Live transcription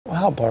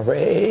Wow, Barbara,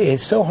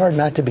 it's so hard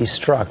not to be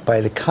struck by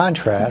the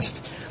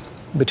contrast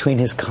between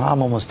his calm,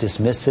 almost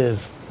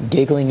dismissive,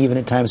 giggling even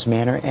at times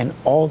manner, and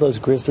all those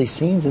grisly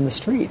scenes in the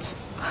streets.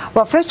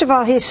 Well, first of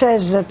all, he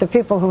says that the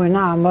people who are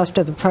now, most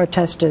of the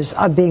protesters,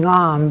 are being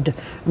armed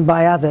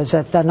by others,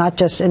 that they're not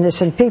just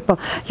innocent people.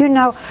 You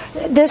know,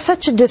 there's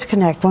such a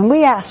disconnect. When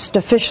we asked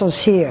officials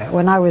here,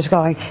 when I was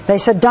going, they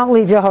said, don't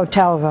leave your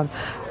hotel room.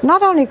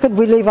 Not only could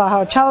we leave our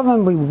hotel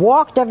room, we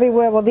walked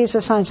everywhere. Well, these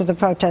are signs of the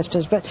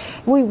protesters, but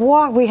we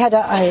walked. We had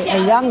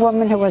a young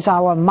woman who was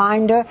our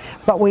minder,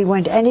 but we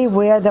went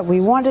anywhere that we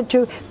wanted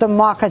to. The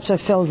markets are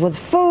filled with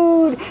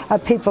food.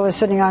 People are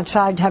sitting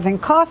outside having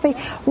coffee.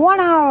 1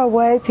 hour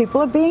away,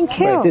 people are being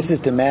killed. Right, this is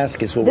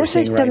Damascus, what we're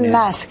seeing right now. This is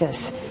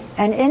Damascus.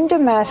 And in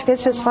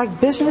Damascus, it's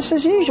like business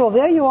as usual.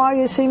 There you are,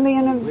 you see me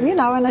in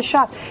a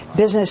shop.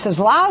 Business is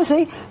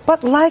lousy,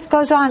 but life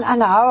goes on.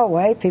 An hour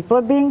away, people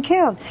are being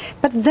killed.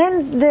 But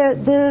then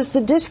there's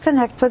the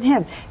disconnect with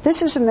him.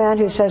 This is a man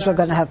who says we're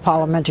going to have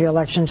parliamentary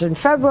elections in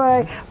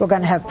February, we're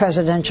going to have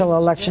presidential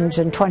elections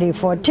in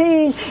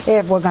 2014,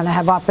 we're going to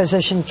have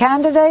opposition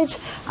candidates.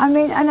 I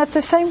mean, and at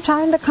the same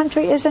time, the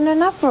country is in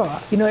an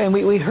uproar. You know, and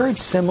we heard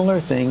similar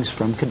things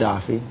from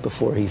Gadhafi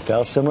before he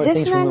fell, similar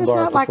things from Mubarak. This man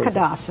is not like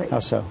Gadhafi. How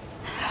so?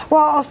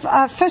 Well,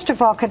 first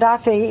of all,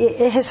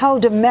 Gadhafi, his whole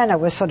demeanor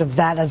was sort of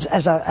that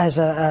as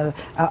a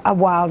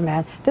wild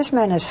man. This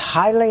man is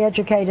highly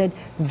educated,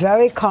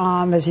 very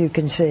calm, as you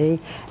can see.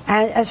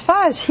 And as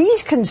far as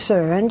he's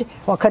concerned,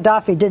 well,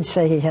 Gadhafi did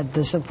say he had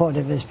the support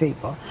of his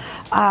people.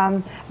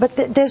 But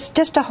there's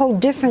just a whole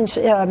difference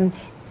in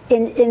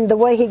the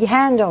way he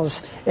handles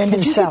himself. And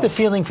did you get the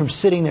feeling from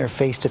sitting there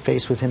face to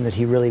face with him that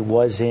he really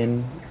was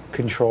in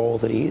control,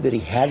 that he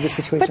had the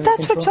situation But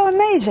that's what's so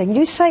amazing.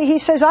 He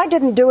says, I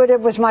didn't do it, it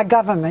was my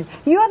government.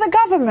 You're the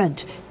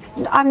government.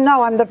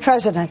 I'm the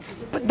president.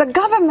 But the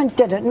government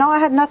did it. No, I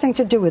had nothing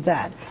to do with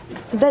that.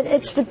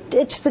 It's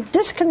the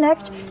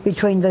disconnect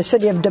between the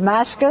city of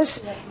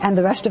Damascus and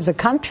the rest of the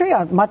country,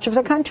 or much of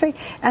the country,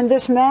 and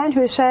this man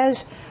who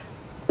says,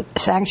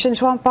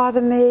 sanctions won't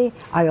bother me.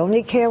 I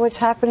only care what's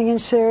happening in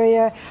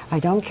Syria. I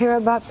don't care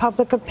about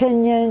public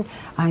opinion.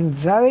 I'm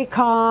very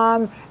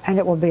calm, and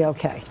it will be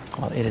okay.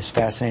 Well, it is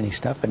fascinating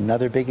stuff.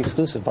 Another big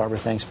exclusive. Barbara,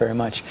 thanks very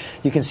much.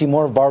 You can see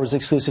more of Barbara's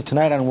exclusive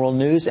tonight on World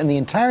News, and the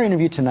entire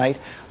interview tonight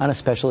on a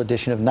special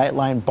edition of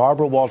Nightline.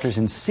 Barbara Walters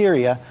in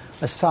Syria,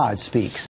 Assad Speaks.